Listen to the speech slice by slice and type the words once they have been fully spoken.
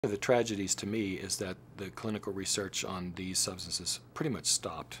The tragedies to me is that the clinical research on these substances pretty much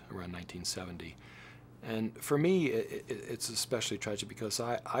stopped around 1970. And for me, it's especially tragic because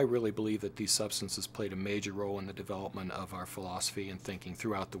I really believe that these substances played a major role in the development of our philosophy and thinking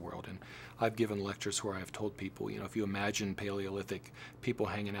throughout the world. And I've given lectures where I've told people, if you imagine Paleolithic people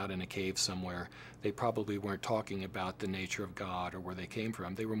hanging out in a cave somewhere, they probably weren't talking about the nature of God or where they came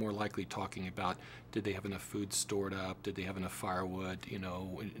from. They were more likely talking about, did they have enough food stored up? Did they have enough firewood?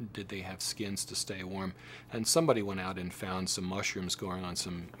 Did they have skins to stay warm? And somebody went out and found some mushrooms growing on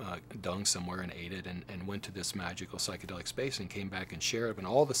some dung somewhere and ate it and went to this magical psychedelic space and came back and shared it. And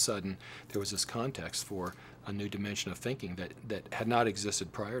all of a sudden, there was this context for a new dimension of thinking that had not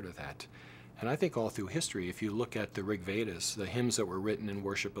existed prior to that. And I think all through history, if you look at the Rig Vedas, the hymns that were written in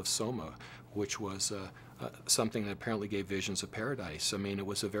worship of Soma, which was something that apparently gave visions of paradise. I mean, it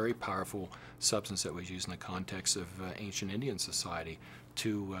was a very powerful substance that was used in the context of ancient Indian society,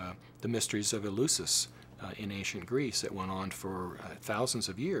 to the mysteries of Eleusis in ancient Greece that went on for thousands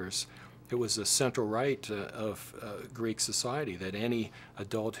of years. It was a central rite of Greek society that any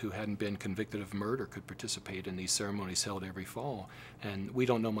adult who hadn't been convicted of murder could participate in these ceremonies held every fall. And we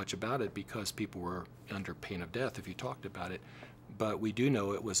don't know much about it because people were under pain of death if you talked about it. But we do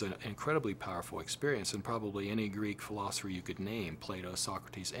know it was an incredibly powerful experience, and probably any Greek philosopher you could name, Plato,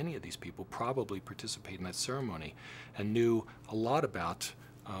 Socrates, any of these people probably participated in that ceremony and knew a lot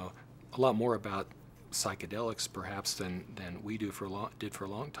more about psychedelics perhaps than we did for a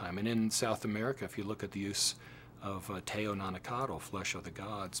long time. And in South America, if you look at the use of Teonanacatl, flesh of the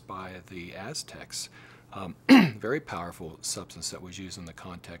gods, by the Aztecs, very powerful substance that was used in the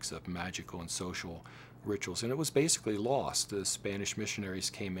context of magical and social rituals, and it was basically lost. The Spanish missionaries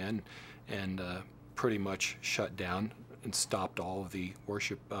came in and pretty much shut down and stopped all of the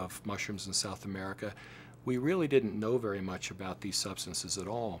worship of mushrooms in South America. We really didn't know very much about these substances at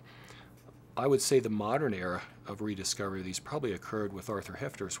all. I would say the modern era of rediscovery of these probably occurred with Arthur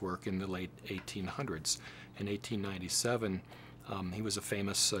Hefter's work in the late 1800s. In 1897, he was a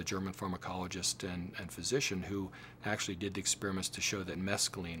famous German pharmacologist and physician who actually did the experiments to show that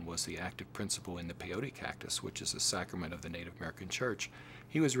mescaline was the active principle in the peyote cactus, which is a sacrament of the Native American Church.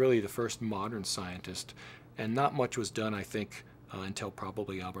 He was really the first modern scientist, and not much was done, I think, until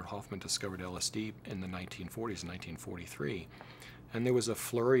probably Albert Hofmann discovered LSD in the 1940s, 1943. And there was a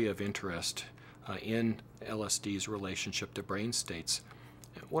flurry of interest in LSD's relationship to brain states.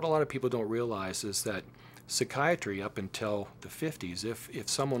 What a lot of people don't realize is that psychiatry up until the 50s, if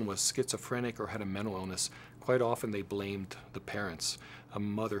someone was schizophrenic or had a mental illness, quite often they blamed the parents, a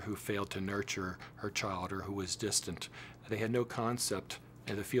mother who failed to nurture her child or who was distant. They had no concept,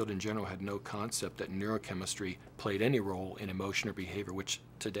 and the field in general had no concept that neurochemistry played any role in emotion or behavior, which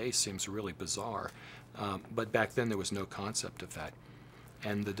today seems really bizarre. But back then there was no concept of that.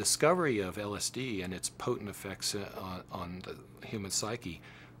 And the discovery of LSD and its potent effects on the human psyche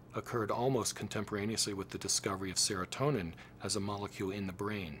occurred almost contemporaneously with the discovery of serotonin as a molecule in the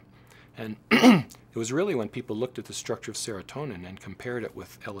brain. And it was really when people looked at the structure of serotonin and compared it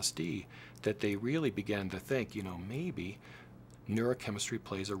with LSD that they really began to think, maybe neurochemistry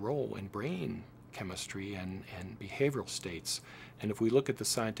plays a role in brain chemistry and behavioral states. And if we look at the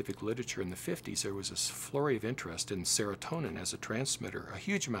scientific literature in the 50s, there was this flurry of interest in serotonin as a transmitter, a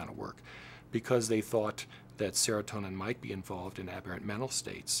huge amount of work, because they thought that serotonin might be involved in aberrant mental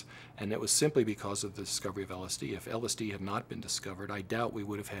states. And it was simply because of the discovery of LSD. If LSD had not been discovered, I doubt we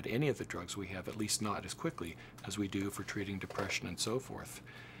would have had any of the drugs we have, at least not as quickly as we do for treating depression and so forth.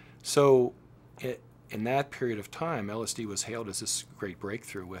 So in that period of time, LSD was hailed as this great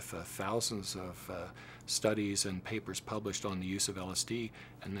breakthrough with thousands of studies and papers published on the use of LSD,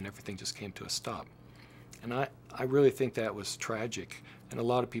 and then everything just came to a stop. And I really think that was tragic. And a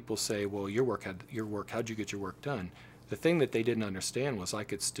lot of people say, well, how'd you get your work done? The thing that they didn't understand was I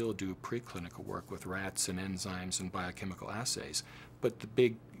could still do preclinical work with rats and enzymes and biochemical assays. But the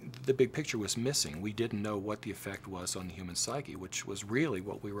big picture was missing. We didn't know what the effect was on the human psyche, which was really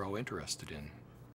what we were all interested in.